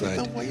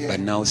suffered, but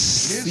now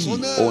see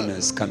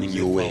honors coming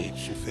your way.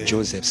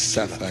 Joseph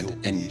suffered,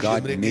 and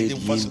God made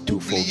him to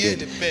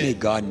forget. May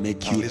God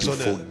make you to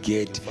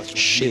forget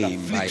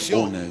shame by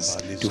honors,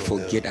 to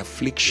forget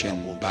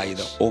affliction by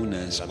the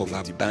honors of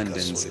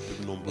abundance,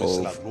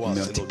 of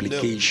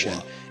multiplication.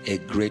 A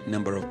great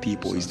number of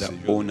people is the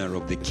honor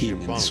of the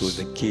king, and this was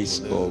the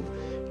case of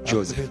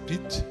Joseph.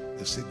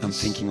 I'm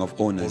thinking of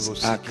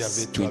honors.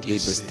 Acts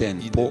 28 verse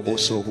 10. Paul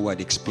also, who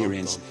had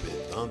experienced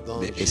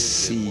a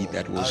sea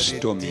that was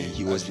stormy,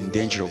 he was in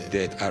danger of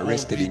death,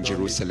 arrested in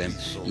Jerusalem,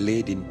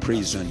 laid in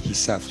prison, he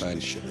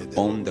suffered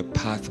on the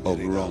path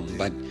of Rome.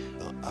 But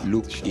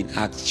look in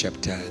Acts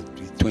chapter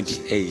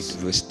 28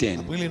 verse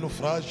 10.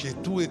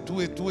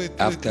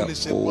 After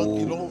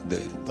all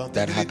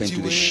that happened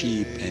to the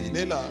sheep and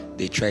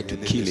they tried to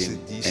kill him,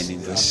 and in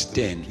verse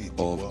 10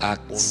 of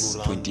Acts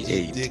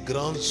 28,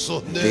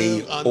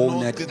 they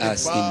honored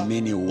us in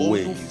many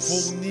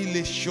ways.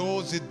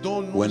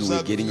 When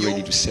we're getting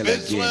ready to sell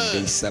again,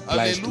 they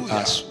supplied to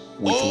us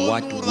with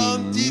what we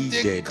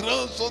needed.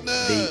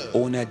 They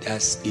honored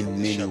us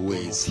in many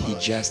ways. He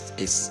just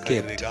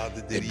escaped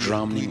the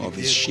drowning of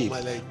his sheep.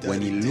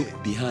 When he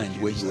looked behind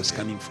where he was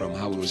coming from,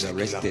 how he was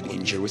arrested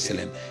in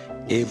Jerusalem,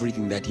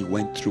 everything that he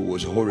went through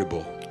was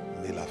horrible.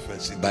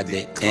 But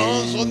the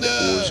end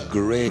was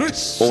great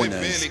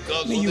honors.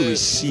 May you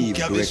receive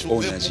great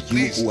honors.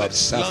 You who have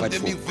suffered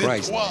for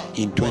Christ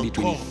in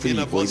 2023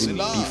 or even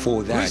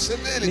before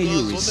that, may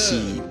you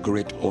receive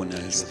great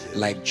honors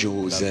like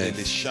Joseph,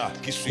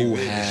 who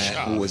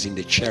was in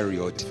the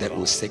chariot that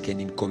was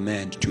second in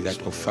command to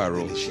that of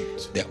Pharaoh.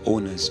 The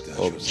honors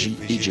of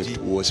Egypt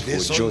was for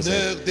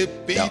Joseph.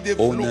 The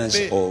honors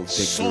of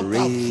the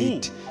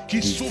great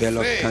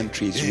developed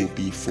countries will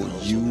be for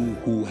you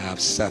who have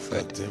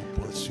suffered.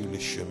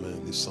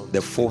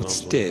 the fourth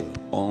step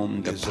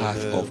on the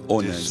path of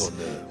honors,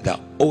 the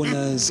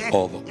honors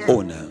of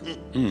honor.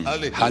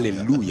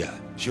 Hallelujah.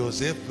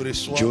 Joseph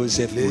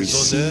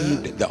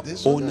received the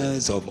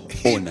honors of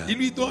honor.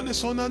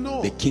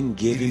 The king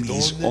gave him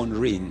his own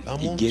reign.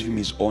 He gave him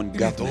his own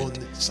government.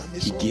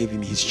 He gave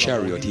him his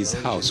chariot, his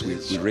house. We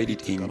read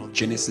it in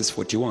Genesis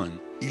 41.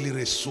 He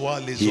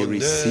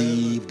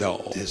received the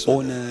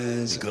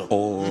honors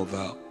of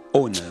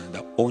honor,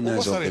 the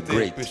honors of the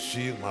great.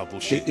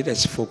 Let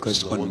us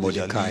focus on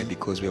Mordecai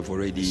because we have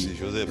already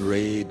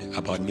read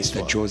about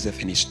Mr. Joseph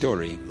and his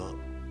story.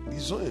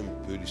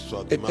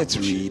 Let's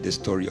read the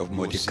story of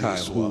Mordecai,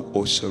 who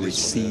also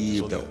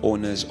received the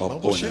honors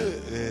of honor.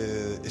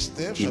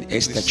 In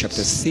Esther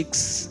chapter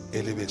 6,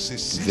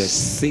 verse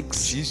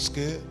 6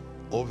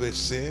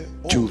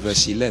 to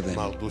verse 11,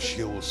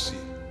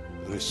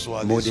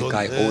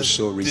 Mordecai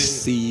also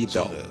received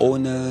the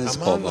honors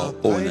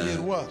of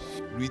honor.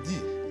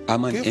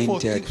 Haman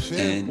entered,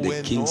 and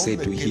the king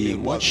said to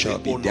him, "What shall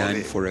be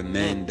done for a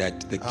man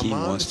that the king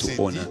wants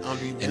to honor?"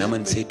 And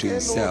Haman said to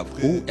himself,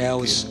 "Who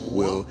else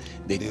will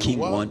the king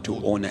want to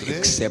honor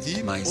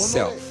except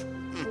myself?"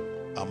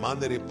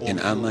 And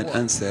Haman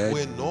answered,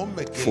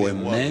 "For a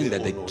man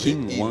that the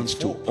king wants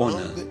to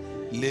honor,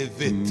 may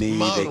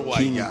the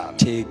king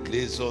take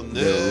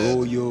the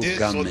royal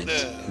garment,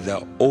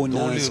 the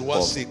honors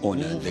of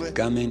honor, the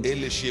garment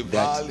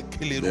that the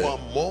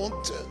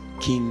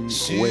king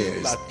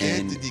wears,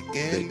 and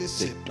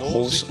the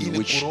horse on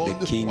which the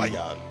king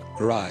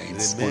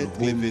rides, on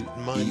whom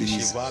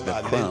is the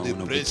crown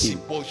of the king.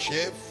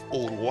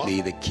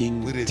 May the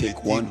king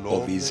take one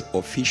of his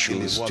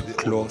officials to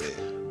clothe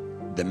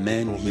the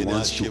man he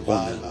wants to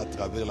honor,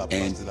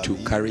 and to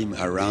carry him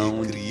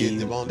around in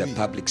the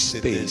public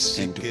space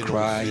and to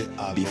cry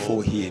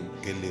before him.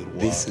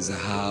 This is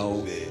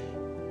how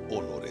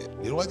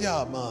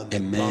a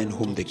man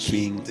whom the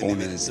king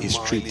honors is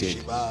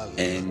treated."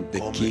 And the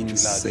king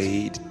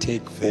said,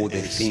 "Take all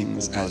the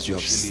things as you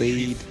have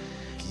said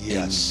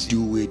and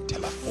do it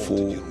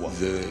for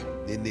the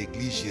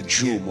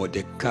Jew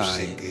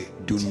Mordecai.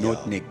 Do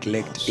not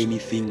neglect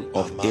anything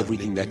of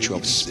everything that you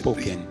have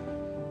spoken."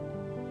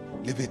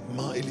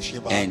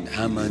 And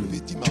Haman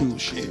took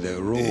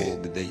the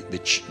robe, the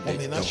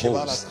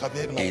horse,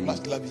 and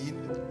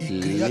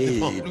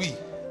laid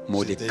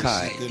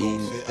Mordecai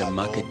in the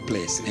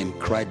marketplace and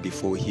cried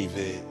before him.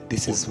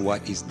 This is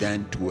what is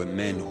done to a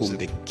man whom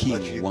the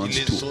king wants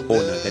to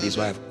honor. That is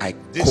why I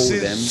call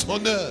them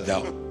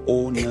the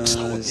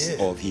honors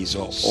of his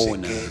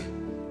honor.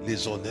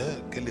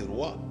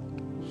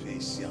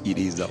 It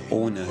is the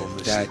honor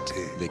that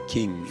the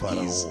king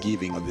is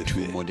giving to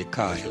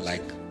Mordecai,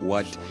 like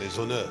what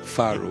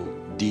Pharaoh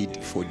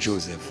did for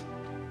Joseph.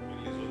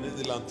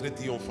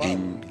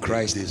 In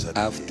Christ,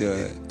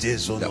 after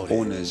the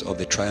honors of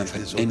the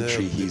triumphant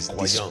entry, he is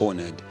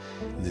dishonored.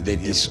 The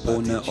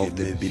dishonor of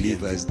the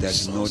believers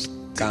does not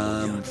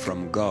come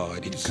from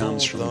God, it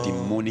comes from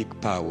demonic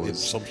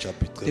powers.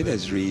 Let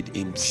us read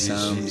in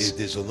Psalms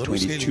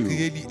 22.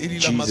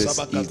 Jesus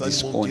is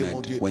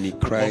dishonored when he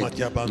cried,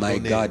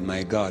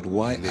 my God,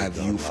 why have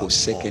you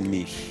forsaken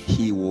me?"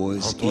 He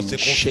was in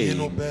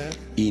shame.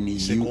 In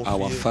you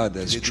our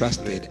fathers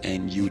trusted,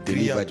 and you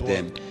delivered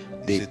them.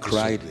 They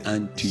cried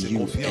unto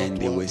you, and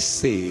they were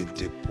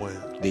saved.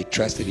 They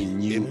trusted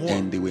in you,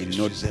 and they were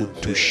not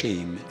put to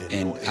shame.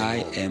 And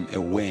I am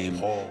a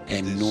worm,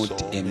 and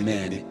not a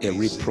man, a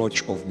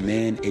reproach of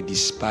men, a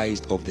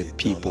despised of the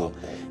people.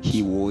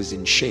 He was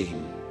in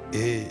shame.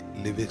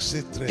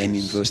 And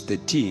in verse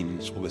 13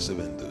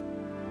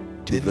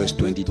 to verse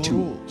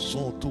 22,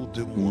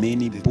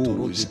 many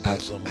bulls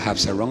have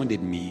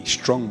surrounded me,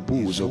 strong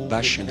bulls of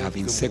Bashan have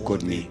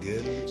encircled me.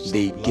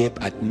 They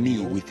gape at me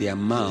with their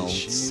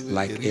mouths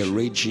like a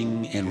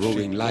raging and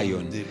roaring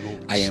lion.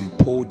 I am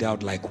poured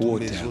out like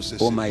water,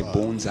 all my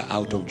bones are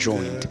out of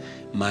joint.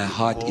 My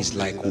heart is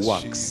like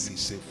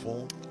wax,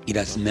 it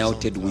has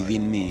melted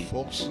within me.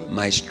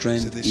 My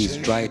strength is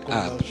dried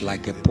up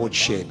like a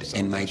potsherd,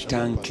 and my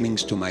tongue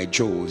clings to my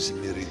jaws.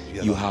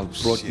 You have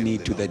brought me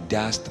to the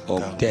dust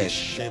of death,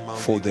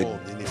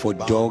 for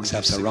dogs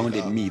have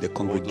surrounded me. The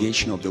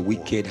congregation of the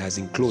wicked has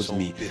enclosed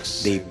me.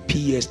 They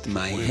pierced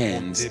my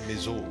hands.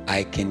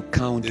 I can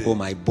count all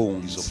my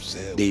bones.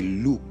 They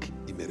look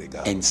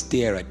and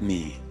stare at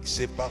me.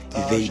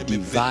 They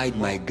divide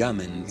my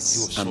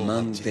garments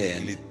among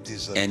them,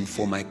 and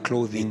for my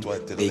clothing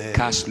they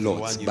cast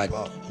lots. But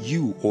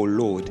you, O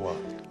Lord,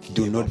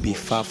 do not be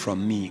far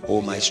from me,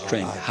 O my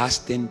strength.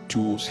 Hasten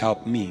to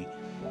help me.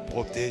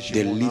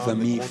 Deliver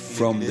me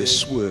from the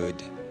sword,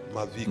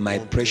 my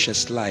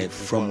precious life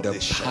from the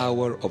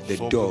power of the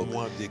dog.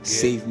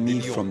 Save me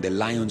from the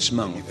lion's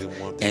mouth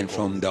and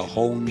from the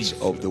horns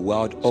of the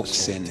wild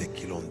oxen.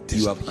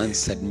 You have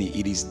answered me.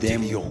 It is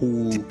them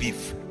who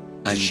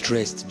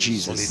undressed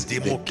Jesus,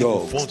 the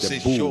dogs, the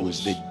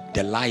bulls,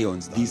 the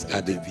lions, these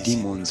are the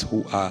demons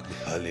who are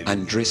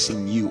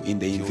undressing you in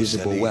the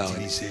invisible world.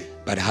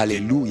 But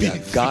hallelujah,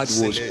 God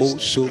was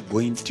also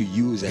going to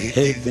use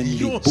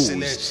heavenly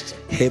bulls,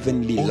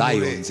 heavenly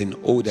lions, in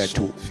order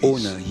to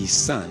honor his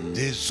son.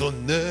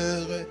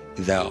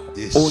 The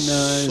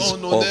honors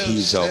of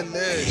his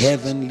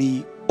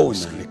heavenly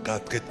honor,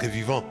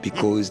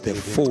 because the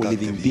 4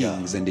 living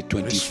beings and the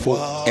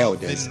 24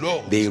 elders,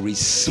 they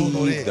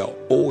receive the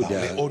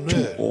order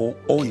to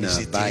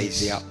honor by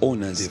their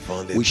honors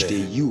which they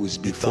use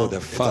before the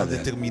Father.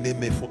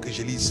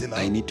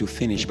 I need to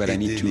finish, but I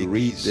need to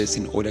read this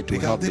in order to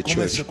help the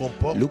church.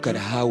 Look at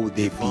how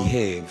they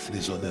behave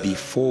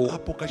before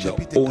the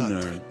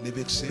honor.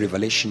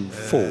 Revelation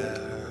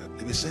 4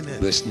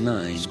 verse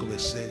 9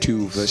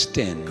 to verse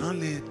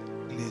 10.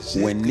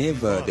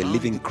 Whenever the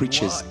living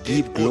creatures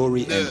give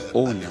glory and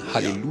honor,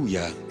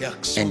 hallelujah,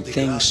 and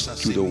thanks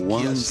to the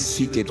one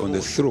seated on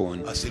the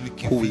throne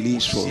who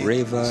lives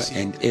forever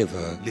and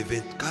ever,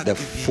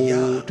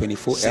 the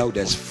 24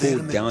 elders fall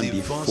down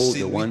before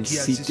the one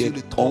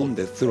seated on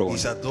the throne.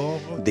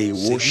 They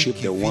worship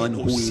the one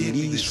who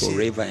lives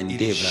forever and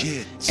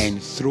ever,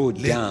 and throw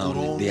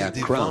down their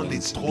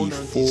crowns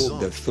before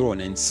the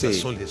throne and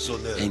say,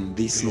 and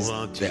this is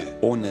the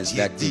honors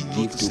that they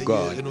give to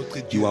God: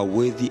 you are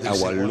worthy,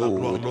 our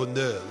Lord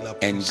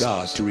and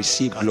God, to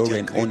receive glory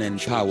and honor and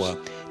power,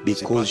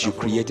 because you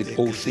created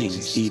all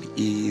things. It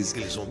is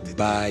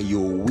by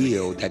your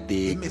will that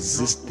they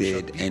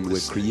existed and were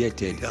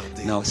created.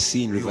 Now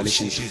see in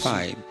Revelation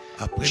 5,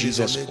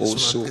 Jesus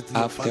also,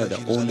 after the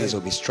honors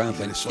of his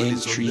triumphant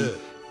entry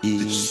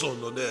in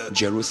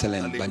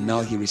Jerusalem, but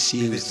now he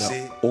receives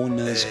the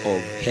honors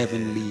of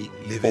heavenly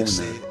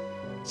honor.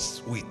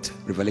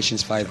 Revelation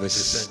 5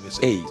 verse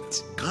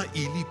 8.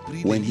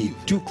 When he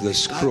took the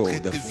scroll,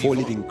 the 4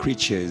 living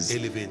creatures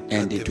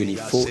and the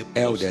 24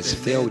 elders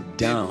fell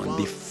down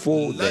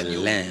before the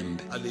Lamb.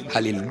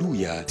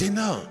 Hallelujah.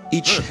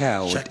 Each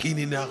held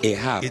a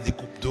harp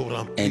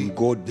and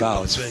gold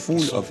bowls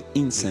full of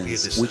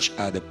incense, which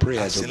are the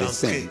prayers of the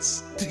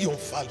saints.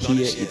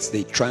 Here it's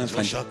the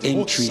triumphant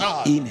entry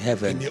in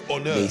heaven.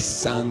 They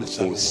sang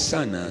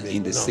Hosanna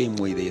in the same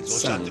way they had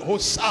sung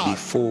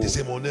before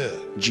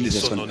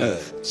Jesus on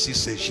earth.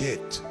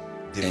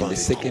 And the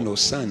second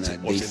Hosanna,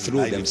 they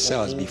throw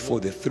themselves before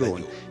the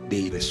throne.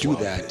 They do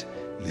that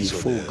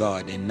before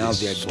God, and now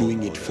they are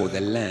doing it for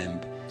the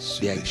Lamb.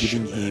 They are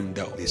giving him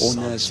the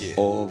honors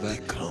of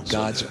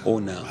God's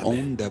honor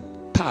on the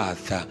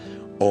path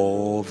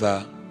of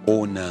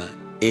honor.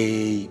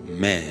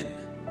 Amen.